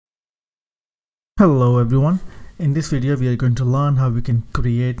Hello everyone, in this video we are going to learn how we can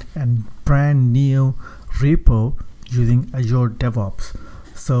create a brand new repo using Azure DevOps.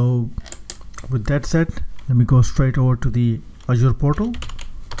 So with that said, let me go straight over to the Azure portal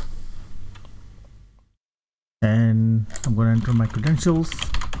and I'm going to enter my credentials.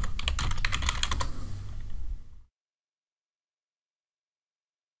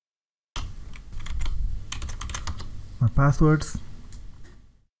 My passwords.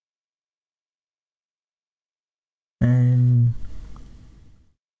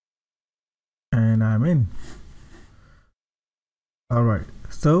 And I'm in. Alright,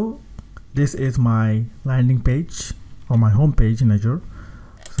 so this is my landing page or my home page in Azure.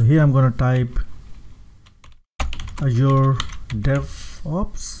 So here I'm going to type Azure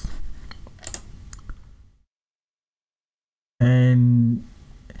DevOps, and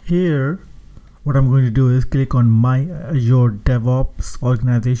here what I'm going to do is click on my Azure DevOps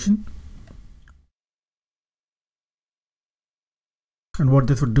organization. And what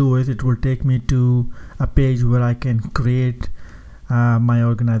this would do is it will take me to a page where I can create my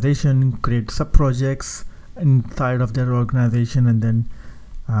organization, create sub-projects inside of that organization, and then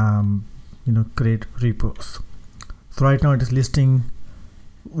create repos. So right now it is listing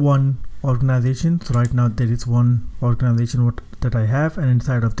one organization. So right now there is one organization that I have, and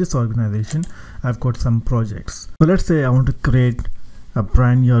inside of this organization I've got some projects. So let's say I want to create a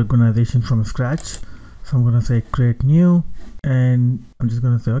brand new organization from scratch. So I'm going to say create new, and I'm just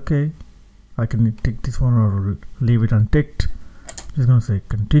going to say okay, I can tick this one or leave it unticked. I'm just going to say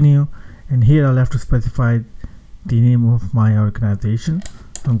continue, and here I'll have to specify the name of my organization.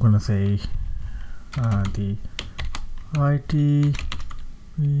 So I'm going to say the IT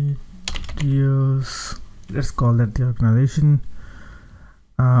videos, let's call that the organization.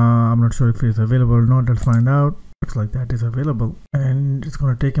 I'm not sure if it's available or not. Let's find out. Looks like that is available, and it's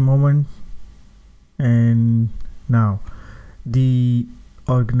going to take a moment. And now the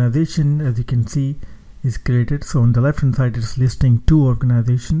organization, as you can see, is created. So on the left hand side it's listing two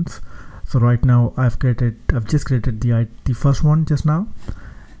organizations. So right now I've just created the first one just now,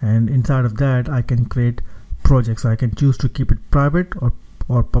 and inside of that I can create projects. So I can choose to keep it private or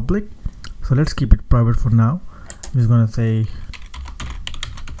public. So let's keep it private for now. I'm just going to say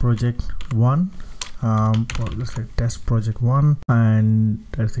project 1, or let's say test project 1, and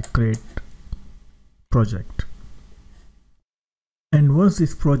let's say create project. And once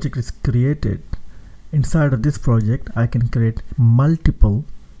this project is created, inside of this project I can create multiple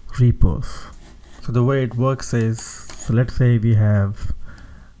repos. So the way it works is, so let's say we have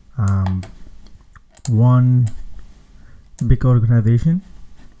one big organization,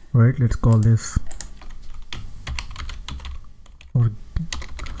 right? Let's call this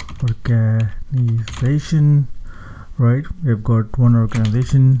organization, right? We've got one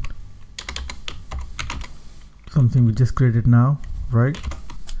organization, something we just created now, right?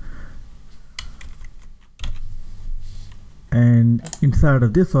 And inside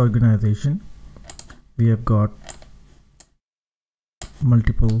of this organization we have got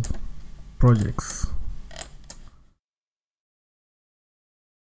multiple projects.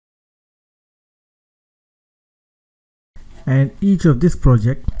 And each of this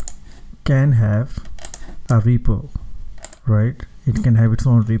project can have a repo, right? It can have its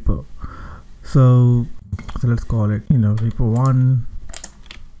own repo. So let's call it, repo 1,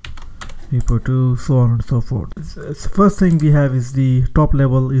 repo 2, so on and so forth. The first thing we have is the top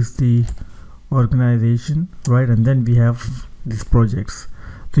level is the organization, right? And then we have these projects.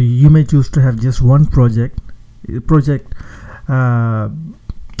 So you may choose to have just one project.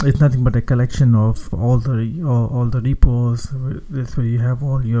 It's nothing but a collection of all the repos. That's where you have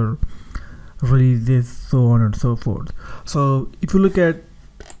all your releases, so on and so forth. So if you look at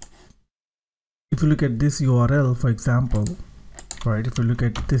this URL, for example, right? If you look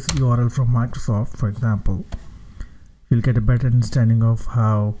at this URL from Microsoft, for example, you'll get a better understanding of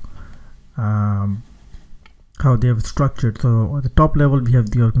how they have structured. So at the top level we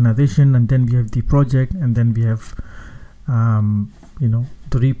have the organization, and then we have the project, and then we have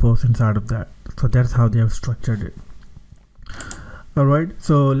the repos inside of that. So that's how they have structured it. All right,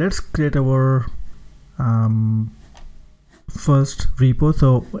 so let's create our first repo.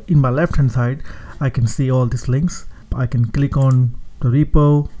 So in my left hand side I can see all these links. I can click on the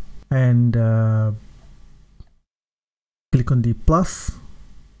repo and click on the plus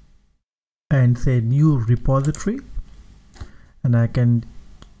and say new repository, and I can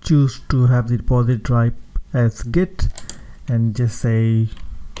choose to have the repository as Git and just say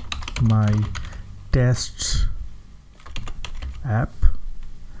my test app,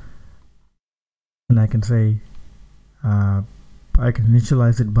 and I can say I can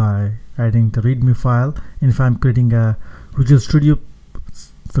initialize it by adding the readme file. And if I'm creating a Visual Studio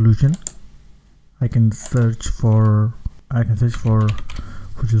solution, I can search for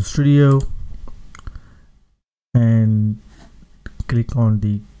Visual Studio and click on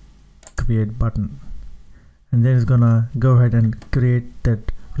the create button, and then it's gonna go ahead and create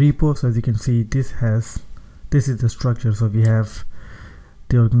that repo. So as you can see, this is the structure. So we have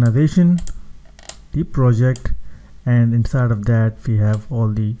the organization, the project, and inside of that we have all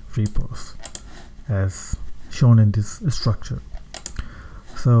the repos as shown in this structure.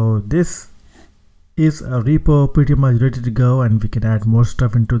 So this is a repo pretty much ready to go, and we can add more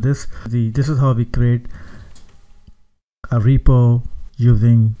stuff into this. This is how we create a repo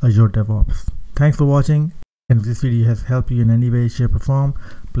using Azure DevOps. Thanks for watching, and if this video has helped you in any way, shape or form,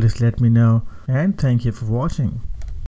 please let me know, and thank you for watching.